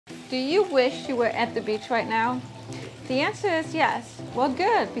Do you wish you were at the beach right now? The answer is yes. Well,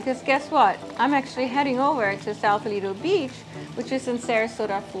 good, because guess what? I'm actually heading over to South Lido Beach, which is in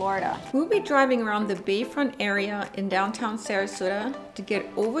Sarasota, Florida. We'll be driving around the bayfront area in downtown Sarasota to get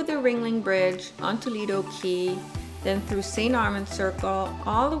over the Ringling Bridge onto Lido Key, then through St. Armand's Circle,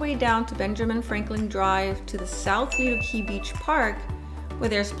 all the way down to Benjamin Franklin Drive to the South Lido Key Beach Park, where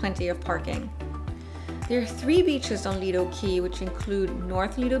there's plenty of parking. There are 3 beaches on Lido Key, which include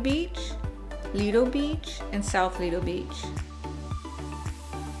North Lido Beach, Lido Beach, and South Lido Beach.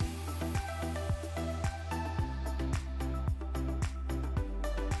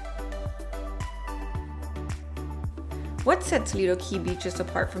 What sets Lido Key beaches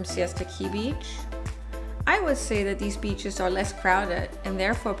apart from Siesta Key Beach? I would say that these beaches are less crowded and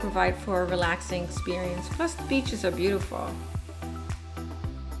therefore provide for a relaxing experience, plus the beaches are beautiful.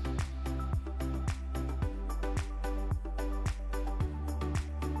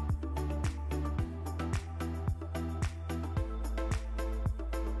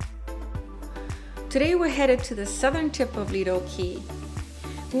 Today we're headed to the southern tip of Lido Key.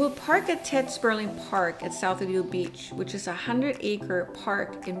 We will park at Ted Sperling Park at South Lido Beach, which is a 100-acre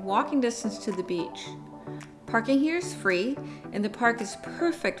park in walking distance to the beach. Parking here is free, and the park is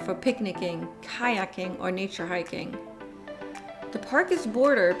perfect for picnicking, kayaking, or nature hiking. The park is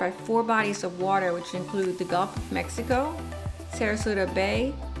bordered by 4 bodies of water, which include the Gulf of Mexico, Sarasota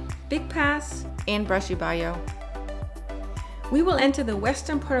Bay, Big Pass, and Brushy Bayou. We will enter the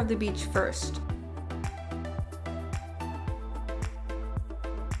western part of the beach first.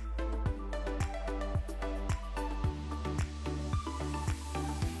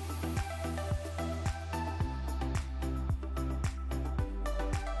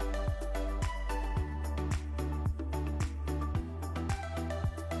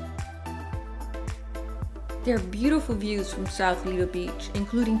 There are beautiful views from South Lido Beach,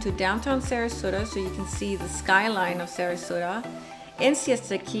 including to downtown Sarasota, so you can see the skyline of Sarasota, and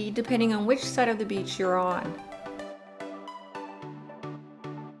Siesta Key, depending on which side of the beach you're on.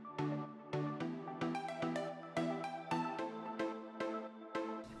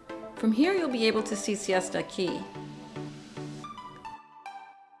 From here, you'll be able to see Siesta Key.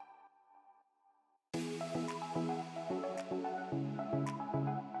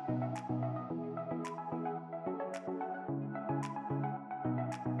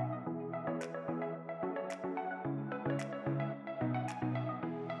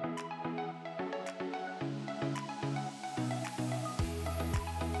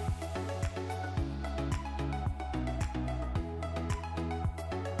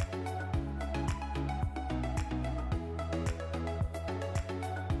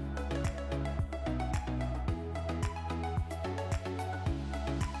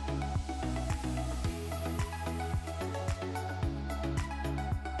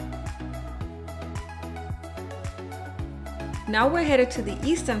 Now we're headed to the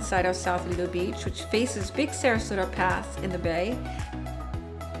eastern side of South Lido Beach, which faces Big Sarasota Pass in the bay.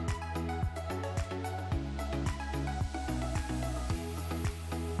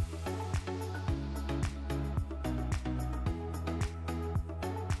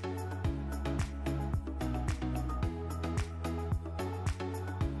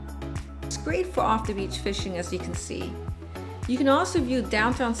 It's great for off-the-beach fishing, as you can see. You can also view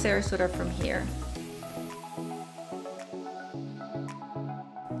downtown Sarasota from here.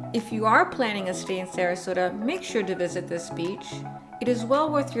 If you are planning a stay in Sarasota, make sure to visit this beach. It is well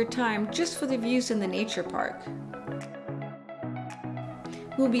worth your time just for the views in the nature park.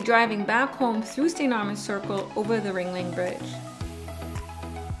 We'll be driving back home through St. Armand's Circle over the Ringling Bridge.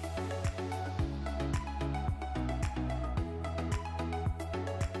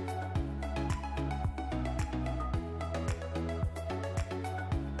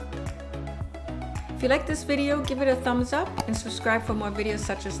 If you like this video, give it a thumbs up and subscribe for more videos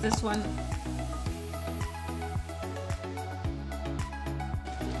such as this one.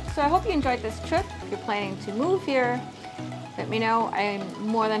 So I hope you enjoyed this trip. If you're planning to move here, let me know. I'm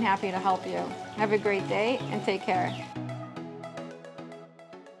more than happy to help you. Have a great day and take care.